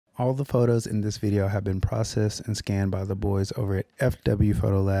All the photos in this video have been processed and scanned by the boys over at FW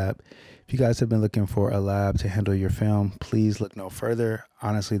Photo Lab. If you guys have been looking for a lab to handle your film, please look no further.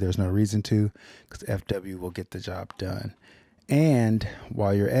 Honestly, there's no reason to, because FW will get the job done. And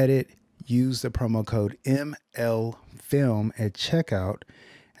while you're at it, use the promo code MLFILM at checkout,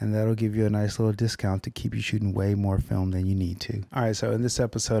 and that'll give you a nice little discount to keep you shooting way more film than you need to. All right, so in this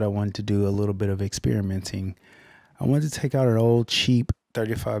episode, I wanted to do a little bit of experimenting. I wanted to take out an old cheap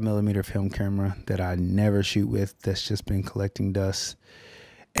 35mm film camera that I never shoot with, that's just been collecting dust.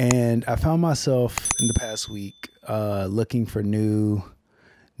 And I found myself in the past week looking for new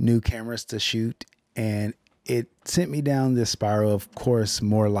cameras to shoot, and it sent me down this spiral, of course,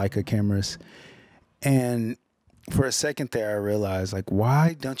 more Leica cameras. And for a second there, I realized, like,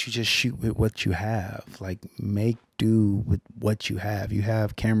 why don't you just shoot with what you have? Like, make do with what you have. You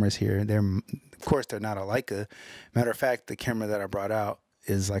have cameras here. Of course, they're not a Leica. Matter of fact, the camera that I brought out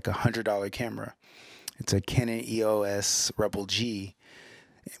is like $100 camera. It's a Canon EOS Rebel G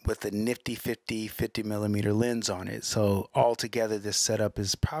with a Nifty 50 50mm lens on it. So altogether, this setup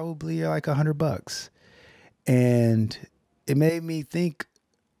is probably like $100. And it made me think,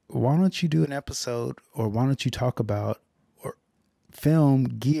 why don't you do an episode, or why don't you talk about or film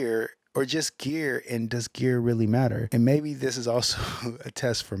gear, or just gear, and does gear really matter? And maybe this is also a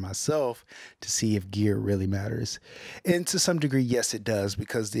test for myself to see if gear really matters. And to some degree, yes, it does,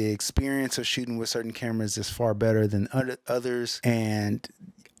 because the experience of shooting with certain cameras is far better than others. And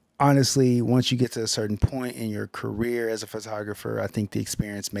honestly, once you get to a certain point in your career as a photographer, I think the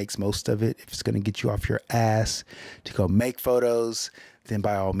experience makes most of it. If it's going to get you off your ass to go make photos, then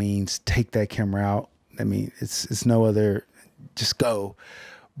by all means, take that camera out. I mean, it's no other, just go.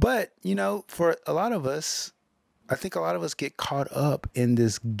 But, you know, for a lot of us, I think a lot of us get caught up in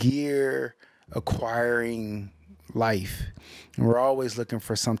this gear acquiring life. And we're always looking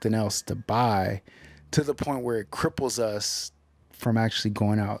for something else to buy, to the point where it cripples us from actually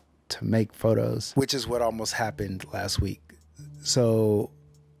going out to make photos, which is what almost happened last week. So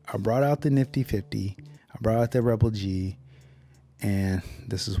I brought out the Nifty 50, I brought out the Rebel G, and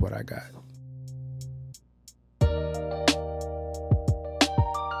this is what I got.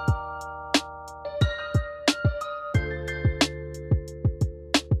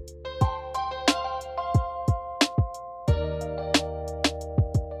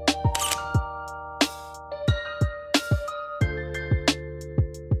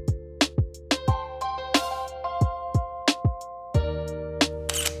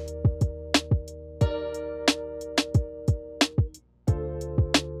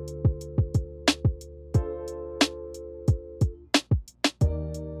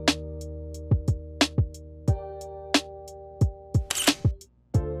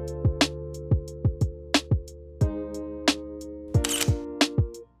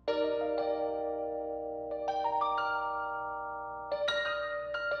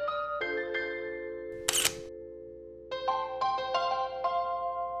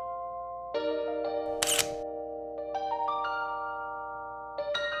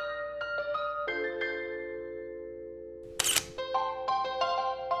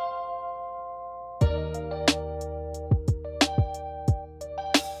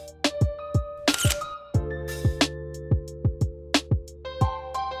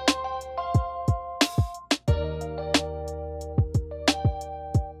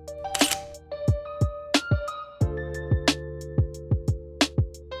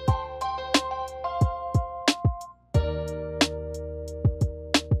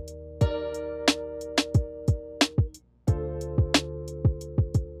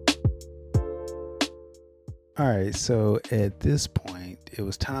 All right, so at this point, it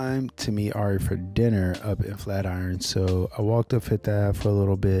was time to meet Ari for dinner up in Flatiron. So I walked up Fifth Ave for a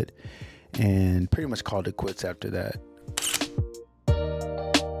little bit and pretty much called it quits after that.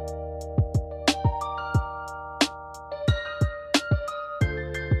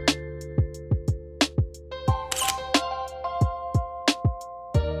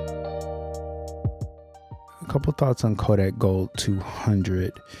 A couple thoughts on Kodak Gold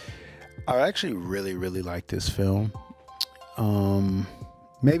 200. I actually really like this film.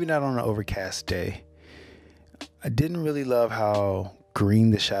 Maybe not on an overcast day. I didn't really love how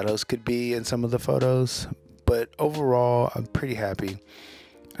green the shadows could be in some of the photos, but overall, I'm pretty happy.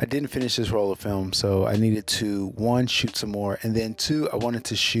 I didn't finish this roll of film, so I needed to, one, shoot some more, and then two, I wanted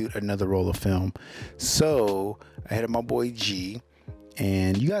to shoot another roll of film. So I had my boy G,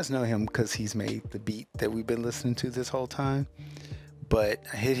 and you guys know him because he's made the beat that we've been listening to this whole time. but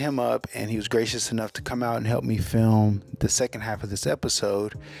I hit him up and he was gracious enough to come out and help me film the second half of this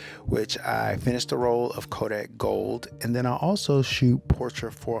episode, which I finished the roll of Kodak Gold, and then I also shoot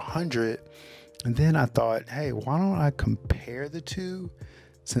Portra 400. And then I thought, hey, why don't I compare the two,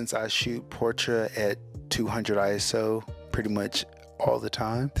 since I shoot Portra at 200 ISO pretty much all the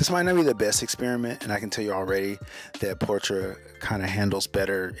time. This might not be the best experiment, and I can tell you already that Portra kind of handles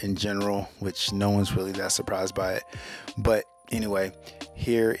better in general, which no one's really that surprised by it. But anyway,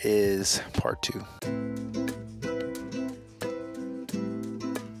 here is part 2.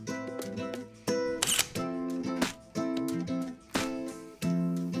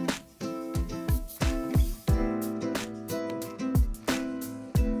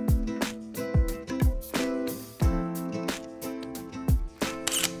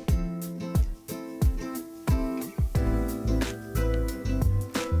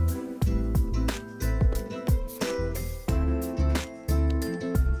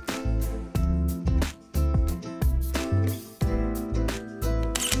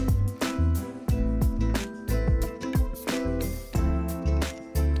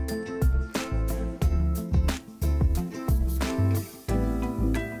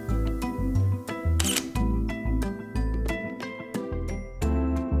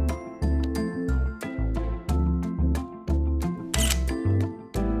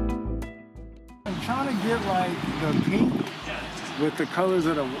 Trying to get like the pink with the colors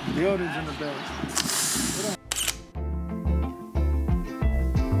of the buildings in the back.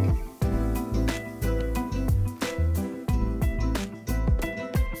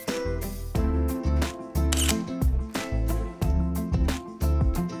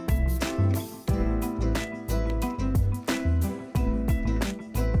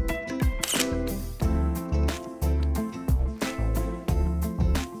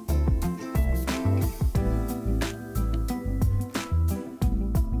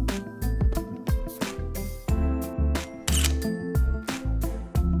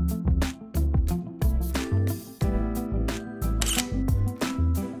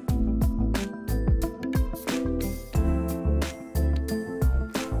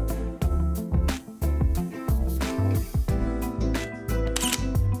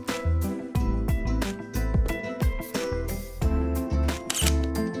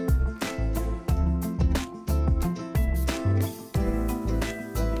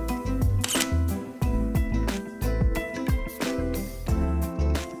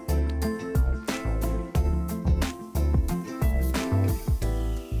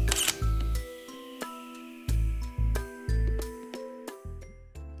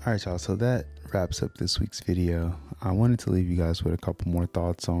 All right, y'all, so that wraps up this week's video. I wanted to leave you guys with a couple more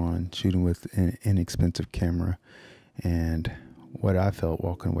thoughts on shooting with an inexpensive camera and what I felt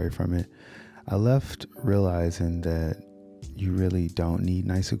walking away from it. I left realizing that you really don't need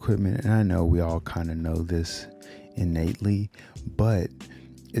nice equipment, and I know we all kind of know this innately, but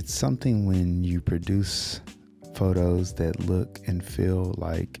it's something when you produce photos that look and feel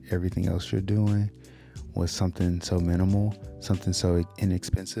like everything else you're doing was something so minimal, something so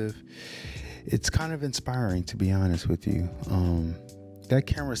inexpensive. It's kind of inspiring, to be honest with you. That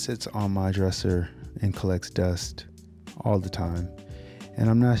camera sits on my dresser and collects dust all the time, and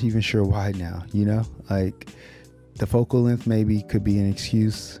I'm not even sure why now, you know? Like, the focal length maybe could be an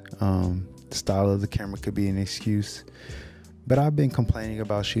excuse, the style of the camera could be an excuse, but I've been complaining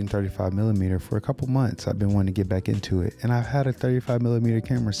about shooting 35mm for a couple months. I've been wanting to get back into it, and I've had a 35mm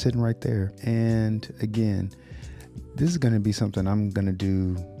camera sitting right there. And again, this is going to be something I'm going to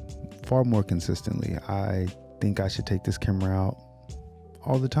do far more consistently. I think I should take this camera out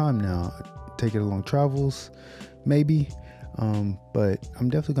all the time now. Take it along travels, maybe, but I'm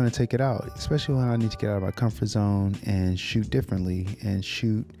definitely going to take it out, especially when I need to get out of my comfort zone and shoot differently and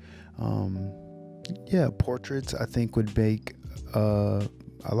shoot portraits. I think would make a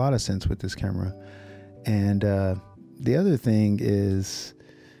lot of sense with this camera. And the other thing is,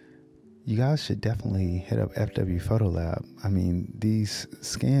 you guys should definitely hit up FW Photo Lab. I mean, these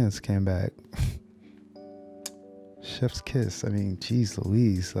scans came back chef's kiss. I mean, geez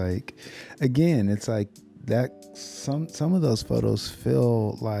Louise. Like, again, it's like that some of those photos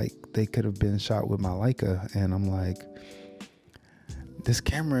feel like they could have been shot with my Leica, and I'm like, this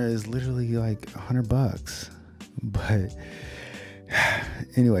camera is literally like $100. But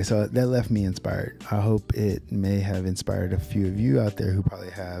anyway, so that left me inspired. I hope it may have inspired a few of you out there who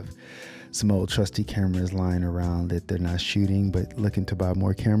probably have some old trusty cameras lying around that they're not shooting but looking to buy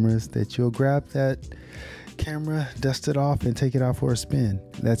more cameras, that you'll grab that camera, dust it off, and take it out for a spin.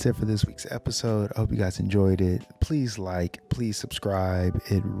 That's it for this week's episode. I hope you guys enjoyed it. Please like, please subscribe.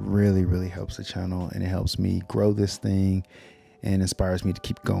 It really, really helps the channel, and it helps me grow this thing and inspires me to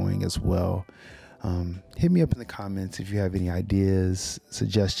keep going as well. Hit me up in the comments if you have any ideas,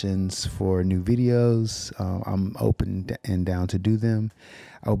 suggestions for new videos. I'm open and down to do them.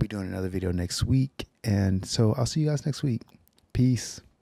 I will be doing another video next week, and so I'll see you guys next week. Peace.